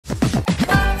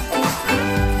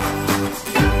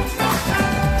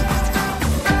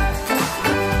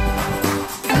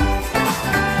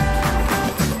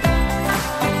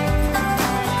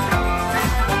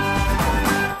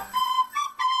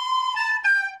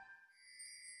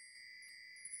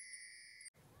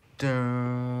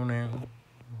You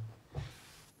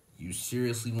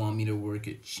seriously want me to work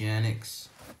at Janix?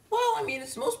 Well, I mean,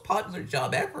 it's the most popular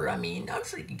job ever. I mean, I'm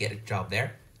sure you can get a job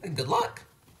there. Good luck.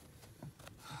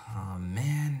 Oh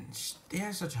man, they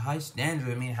have such a high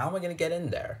standard. I mean, how am I gonna get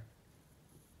in there?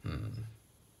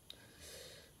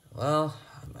 Well,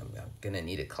 I'm gonna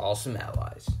need to call some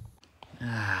allies.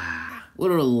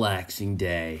 What a relaxing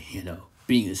day, you know,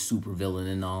 being a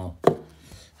supervillain and all.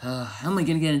 How am I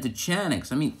gonna get into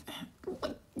Janix? I mean,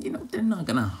 like, you know, they're not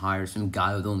gonna hire some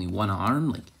guy with only one arm.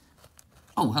 Like,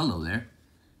 oh, hello there.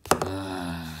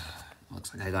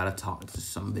 Looks like I gotta talk to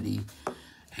somebody.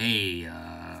 Hey,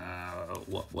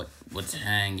 what's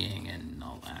hanging and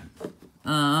all that?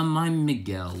 I'm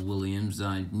Miguel Williams.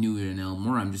 I'm new here in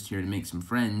Elmore. I'm just here to make some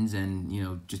friends and, you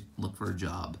know, just look for a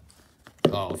job.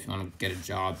 Oh, if you want to get a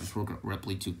job, just work at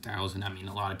Ripley 2000. I mean,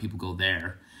 a lot of people go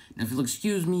there. And if you'll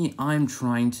excuse me, I'm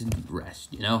trying to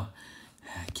rest, you know?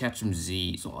 Catch some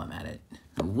Z's while I'm at it.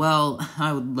 Well,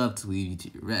 I would love to leave you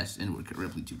to your rest and work at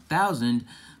Ripley 2000,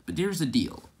 but here's the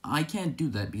deal. I can't do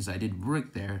that because I did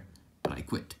work there, but I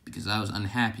quit because I was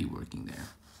unhappy working there.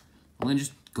 Well, then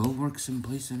just go work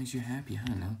someplace that makes you happy. I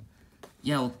don't know.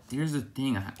 Yeah, well, here's the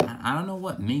thing. I don't know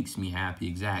what makes me happy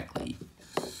exactly.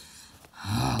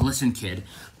 Listen, kid.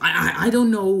 I don't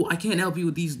know. I can't help you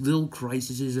with these little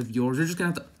crises of yours. You're just gonna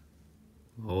have to...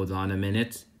 Hold on a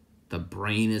minute. The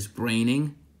brain is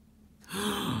braining.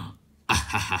 I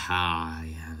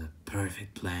have a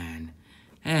perfect plan.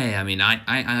 Hey, I mean,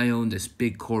 I own this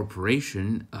big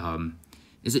corporation.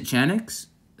 Is it Janix?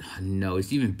 No,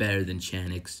 it's even better than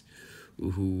Janix.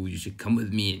 Ooh, you should come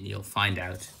with me and you'll find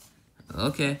out.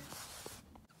 Okay.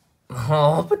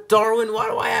 Oh, but Darwin, why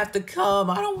do I have to come?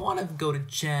 I don't want to go to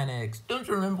Janix. Don't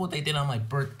you remember what they did on my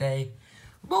birthday?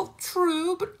 Well,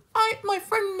 true, but my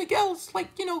friend Miguel's,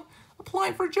 like, you know,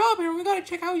 applying for a job here, and we gotta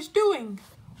check how he's doing.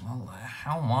 Well,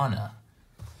 how wanna?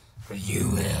 You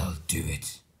will do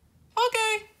it.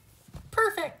 Okay,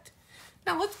 perfect.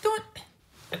 Now let's go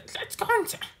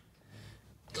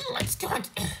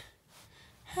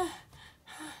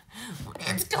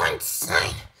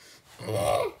inside.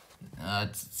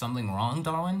 Something wrong,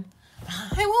 Darwin?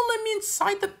 They won't let me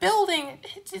inside the building.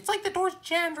 It's like the door's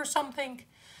jammed or something.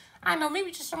 I don't know, maybe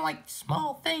just some, like,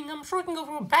 small thing. I'm sure we can go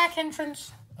through a back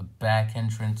entrance. A back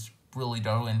entrance? Really,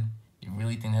 Darwin? You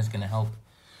really think that's gonna help?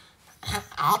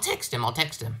 I'll text him.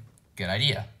 Good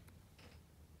idea.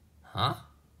 Huh?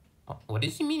 What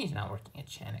does he mean he's not working at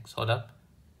Janix? Hold up.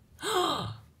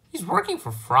 He's working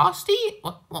for Frosty?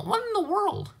 What in the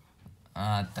world?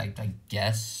 I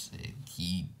guess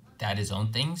he had his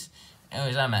own things.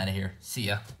 Anyways, I'm out of here. See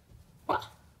ya. What?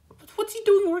 What's he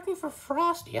doing working for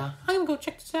Frosty? I'm gonna go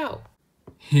check this out.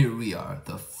 Here we are,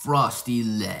 the Frosty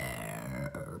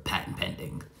Lair. Patent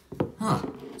pending. Huh,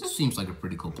 this seems like a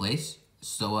pretty cool place.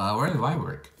 So, where do I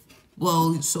work?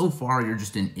 Well, so far you're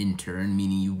just an intern,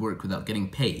 meaning you work without getting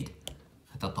paid.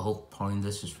 I thought the whole point of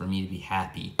this was for me to be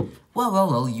happy.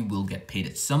 Well, you will get paid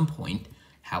at some point.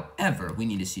 However, we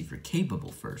need to see if you're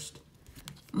capable first.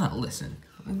 Now, listen,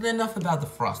 enough about the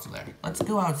Frosty Lair. Let's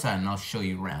go outside and I'll show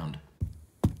you around.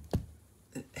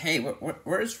 Hey,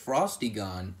 where's Frosty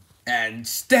gone? And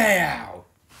stay out!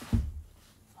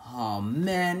 Oh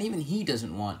man, even he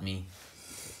doesn't want me.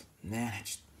 Man, I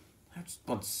just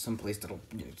want someplace that'll,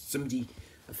 you know,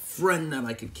 a friend that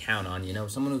I could count on, you know,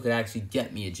 someone who could actually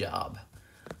get me a job.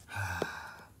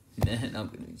 Man, I'm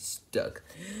gonna be stuck.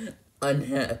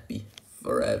 Unhappy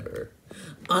forever.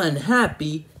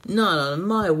 Unhappy? Not on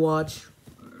my watch.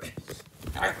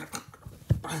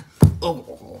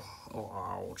 Oh,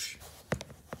 ouch.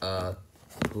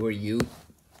 Who are you?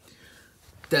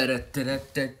 I'm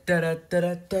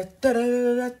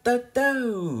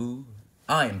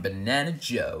Banana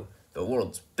Joe, the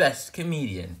world's best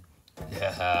comedian.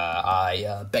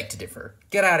 I beg to differ.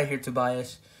 Get out of here,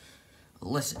 Tobias.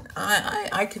 Listen,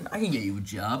 I can get you a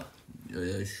job.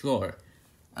 Sure.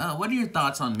 What are your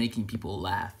thoughts on making people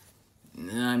laugh?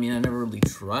 I mean, I never really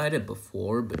tried it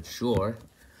before, but sure.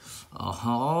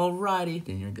 Alrighty,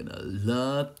 then you're gonna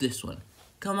love this one.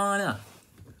 Come on up.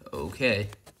 Okay.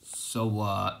 So,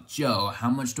 Joe, how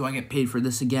much do I get paid for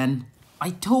this again? I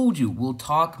told you, we'll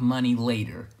talk money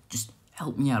later. Just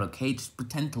help me out, okay? Just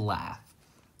pretend to laugh.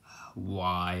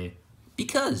 Why?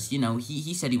 Because, you know,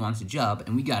 he said he wants a job,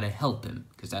 and we gotta help him.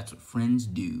 Because that's what friends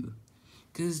do.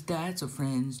 Because that's what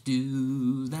friends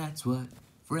do. That's what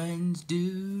friends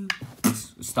do.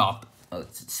 Stop. Oh,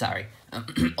 sorry.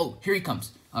 Oh, here he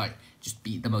comes. All right, just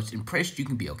be the most impressed you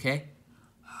can be, okay?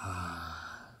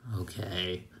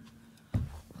 Okay.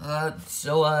 Where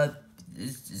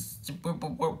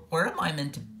am I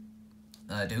meant to...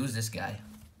 who's this guy?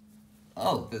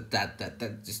 Oh,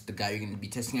 that's just the guy you're going to be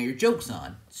testing out your jokes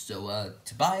on. So,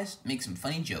 Tobias, make some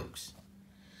funny jokes.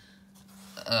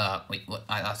 Wait, what?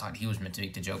 I thought he was meant to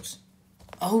make the jokes.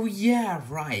 Oh, yeah,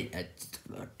 right.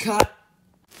 Cut.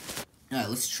 Alright,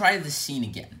 let's try this scene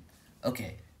again.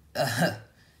 Okay.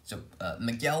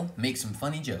 Miguel, make some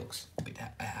funny jokes. Wait,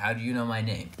 how do you know my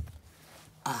name?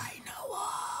 I know.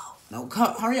 No,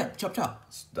 hurry up.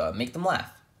 Chop. Make them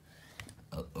laugh.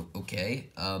 Okay.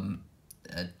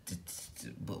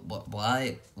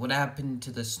 Why? What happened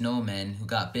to the snowman who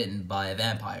got bitten by a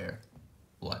vampire?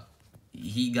 What?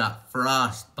 He got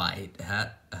frostbite.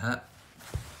 Ha. Ha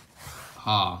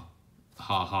ha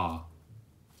ha.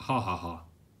 Ha ha ha.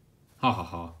 Ha ha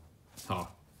ha. Ha.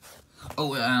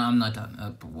 Oh, I'm not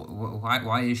done.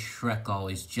 Why is Shrek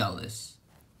always jealous?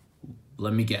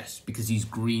 Let me guess. Because he's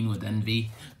green with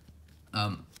envy.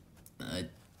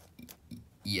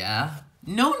 Yeah.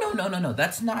 No.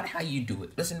 That's not how you do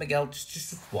it. Listen, Miguel,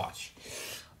 just watch.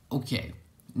 Okay.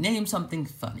 Name something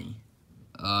funny.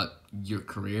 Your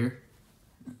career?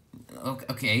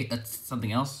 Okay, that's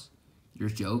something else. Your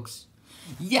jokes.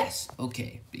 Yes.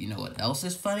 Okay. But you know what else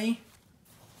is funny?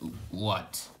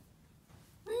 What?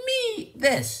 Me.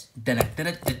 This.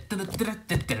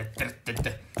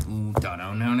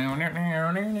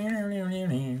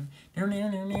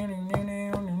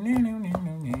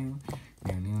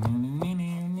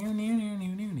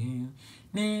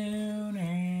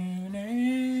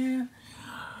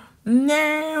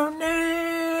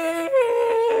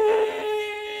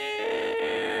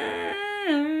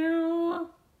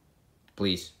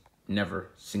 Please,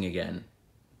 never sing again.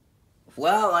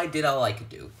 Well, I did all I could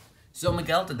do. So,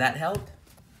 Miguel, did that help?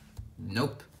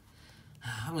 Nope.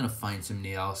 I'm gonna find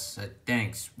somebody else.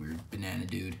 Thanks, weird banana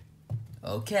dude.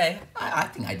 Okay, I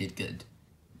think I did good.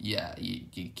 Yeah,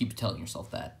 you keep telling yourself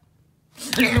that.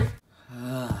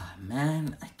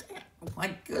 Man, I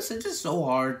guess it's just so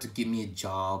hard to give me a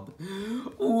job.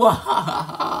 Why?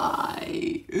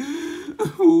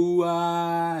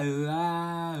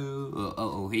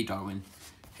 Oh, hey, Darwin.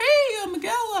 Hey,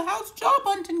 Miguel, how's job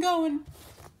hunting going?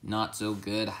 Not so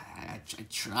good. I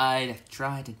tried.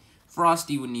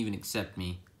 Frosty wouldn't even accept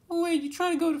me. Oh, wait, you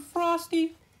trying to go to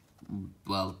Frosty?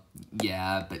 Well,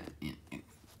 yeah, but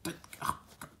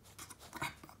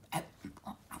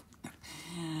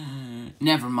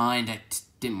never mind, it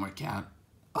didn't work out.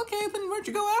 Okay, then where'd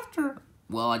you go after?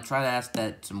 Well, I tried to ask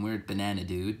that some weird banana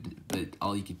dude, but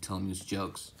all he could tell me was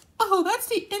jokes. Oh, that's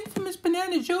the infamous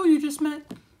Banana Joe you just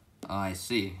met. Oh, I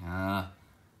see. Well,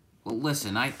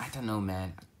 listen, I don't know,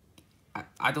 man.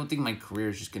 I don't think my career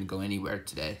is just gonna go anywhere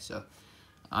today, so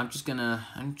I'm just gonna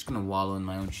wallow in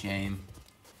my own shame.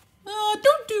 Oh,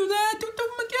 don't do that! Don't,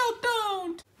 Miguel,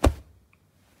 don't!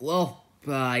 Well,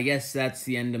 I guess that's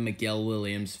the end of Miguel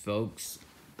Williams, folks.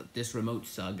 This remote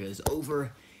saga is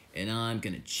over, and I'm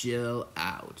gonna chill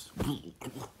out.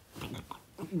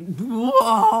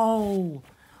 Whoa!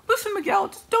 Listen, Miguel,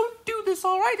 just don't do this,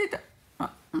 all right?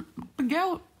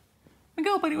 Miguel,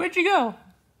 buddy, where'd you go?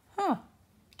 Huh?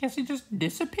 Guess he just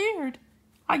disappeared.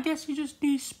 I guess he just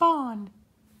despawned.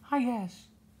 I guess.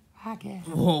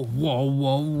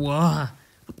 Whoa.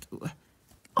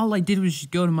 All I did was just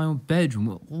go to my own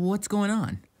bedroom. What's going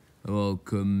on?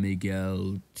 Welcome,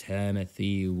 Miguel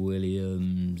Timothy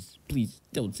Williams. Please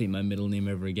don't say my middle name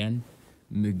ever again.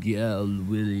 Miguel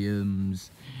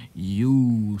Williams,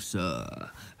 you,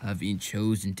 sir, have been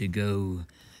chosen to go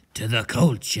to the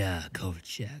culture.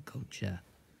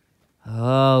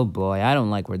 Oh boy, I don't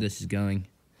like where this is going.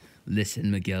 Listen,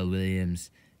 Miguel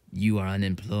Williams, you are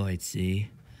unemployed,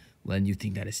 see? Well, you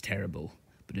think that is terrible,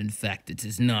 but in fact it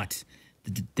is not.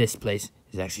 This place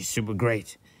is actually super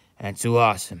great and so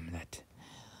awesome that,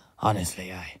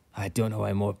 honestly, I don't know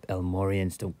why more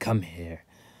Elmorians don't come here.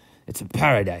 It's a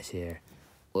paradise here.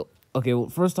 Well,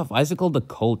 first off, why is it called the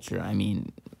culture? I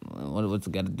mean, what's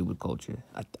it got to do with culture?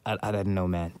 I don't know,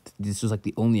 man. This was like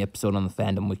the only episode on the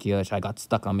fandom wiki which I got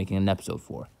stuck on making an episode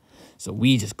for. So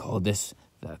we just called this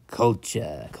the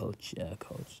culture.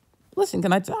 Listen,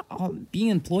 can I talk? Being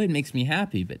employed makes me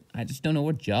happy, but I just don't know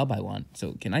what job I want.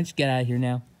 So can I just get out of here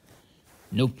now?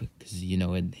 Nope, because,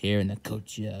 here in the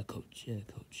culture,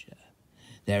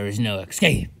 there is no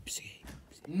escape.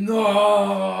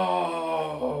 No!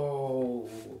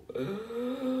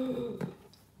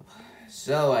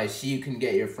 So, I see you can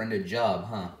get your friend a job,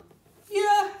 huh?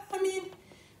 Yeah, I mean,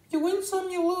 you win some,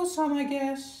 you lose some, I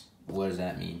guess. What does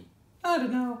that mean? I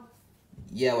don't know.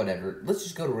 Yeah, whatever. Let's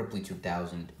just go to Ripley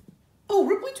 2000. Oh,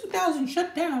 Ripley 2000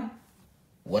 shut down.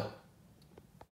 What?